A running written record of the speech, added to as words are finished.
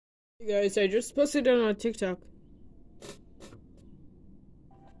Hey guys, I just posted it on TikTok.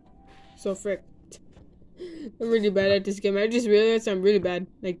 So frick. I'm really bad at this game. I just realized I'm really bad.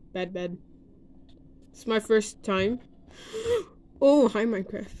 Like, bad. It's my first time. Oh, hi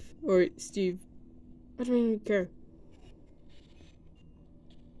Minecraft. Or Steve. I don't even care.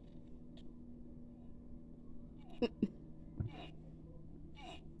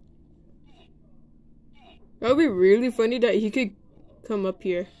 That would be really funny that he could come up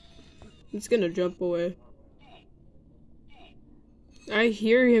here. I'm just gonna jump away. I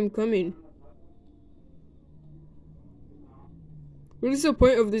hear him coming. What is the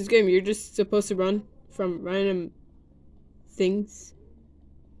point of this game? You're just supposed to run from random things.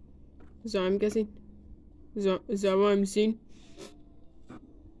 Is that what I'm guessing? Is that what I'm seeing?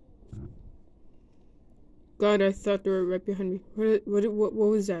 God, I thought they were right behind me. What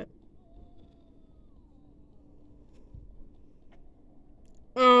was that?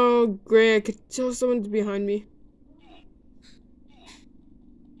 Oh, great. I could tell someone's behind me.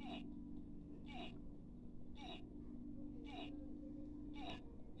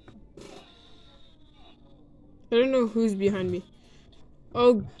 I don't know who's behind me.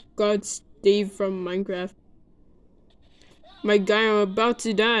 Oh, God, Steve from Minecraft. My guy, I'm about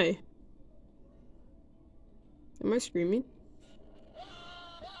to die. Am I screaming?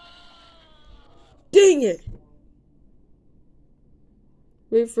 Dang it!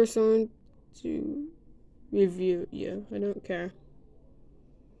 Wait for someone to review. Yeah, I don't care.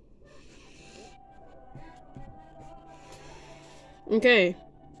 Okay.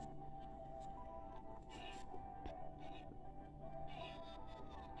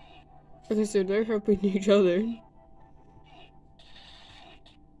 Okay, so they're helping each other.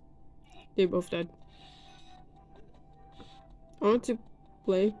 They both died. I want to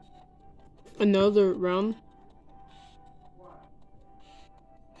play another round.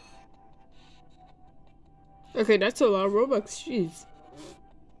 Okay, that's a lot of Robux. Jeez.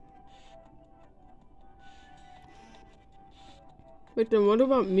 But then what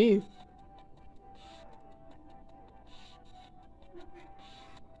about me?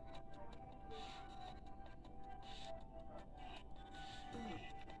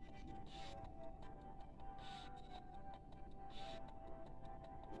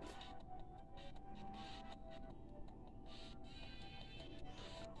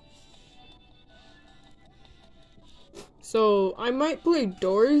 So, I might play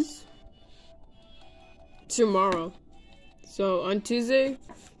Doors tomorrow. So, on Tuesday.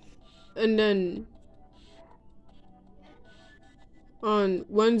 And then on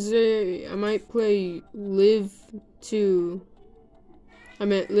Wednesday, I might play Live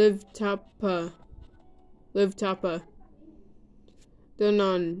Tapa. Then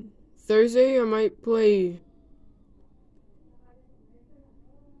on Thursday, I might play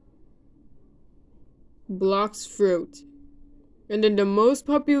Blocks Fruit. And then the most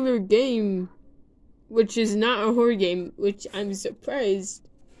popular game, which is not a horror game, which I'm surprised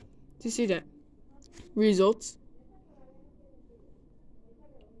to see that. Results.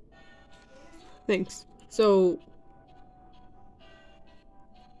 Thanks. So,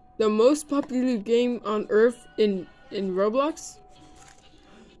 the most popular game on Earth in Roblox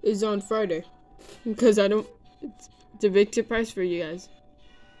is on Friday. Because it's a big surprise for you guys.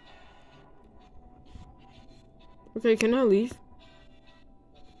 Okay, can I leave?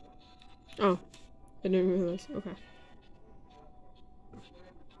 Oh, I didn't realize. Okay.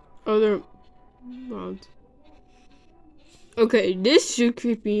 Oh, they're mobbed. Okay, this should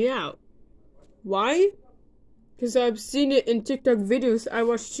creep me out. Why? Because I've seen it in TikTok videos. I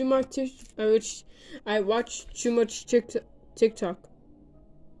watch too much TikTok.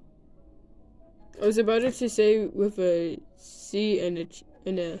 I was about to say with a C and a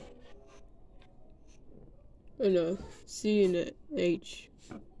C and a H.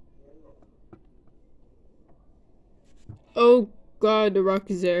 Oh God, the rock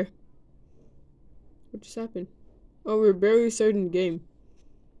is there. What just happened? Oh, we're barely starting the game.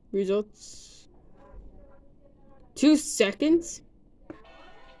 Results. 2 seconds?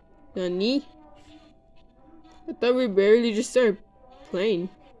 Nani? I thought we barely just started playing.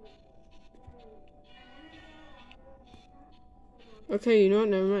 Okay, you know what?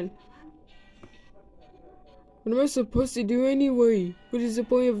 Never mind. What am I supposed to do anyway? What is the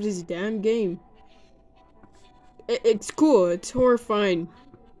point of this damn game? It's cool. It's horrifying.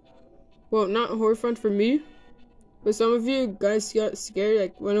 Well, not horrifying for me, but some of you guys got scared,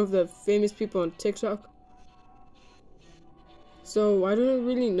 like one of the famous people on TikTok. So I don't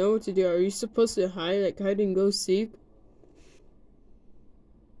really know what to do. Are you supposed to hide, like hide and go seek?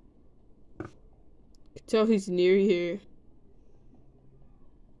 I can tell he's near here.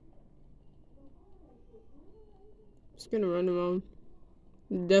 Just gonna run around.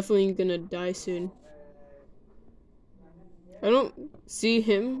 Definitely gonna die soon. I don't see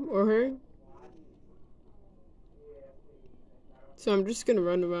him or her. So I'm just gonna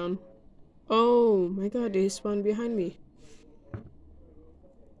run around. Oh my god, they spawned behind me.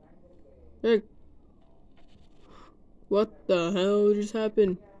 Hey. What the hell just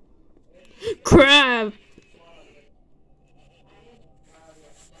happened? Crap!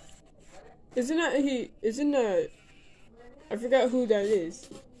 Isn't that I forgot who that is.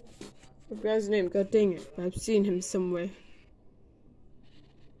 I forgot his name, god dang it. I've seen him somewhere.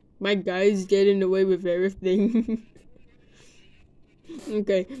 My guy's getting away with everything.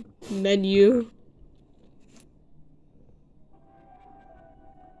 Okay, menu.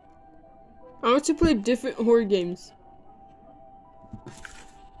 I want to play different horror games.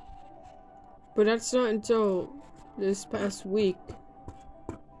 But that's not until this past week.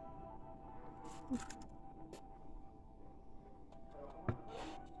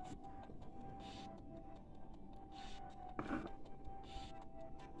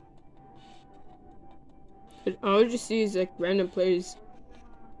 But all I just see is like random players.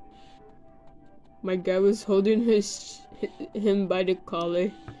 My guy was holding him by the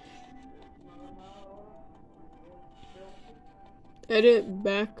collar. Edit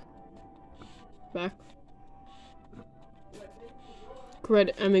back.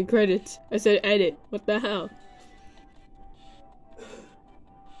 Credits. I said edit. What the hell?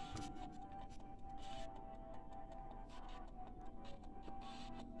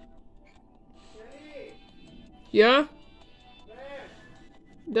 Yeah?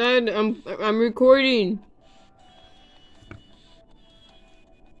 Dad, I'm recording.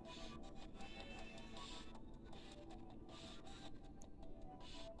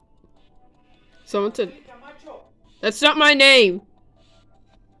 Someone said, that's not my name.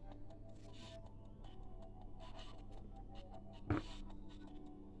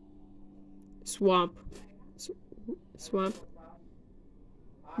 Swamp.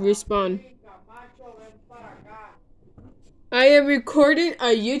 Respawn. I am recording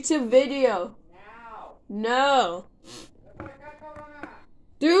a YouTube video. No.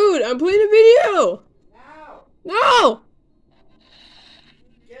 Dude, I'm playing a video. No.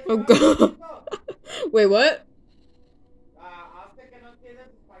 Oh god. Wait, what?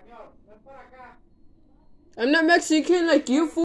 I'm not Mexican like you, fool.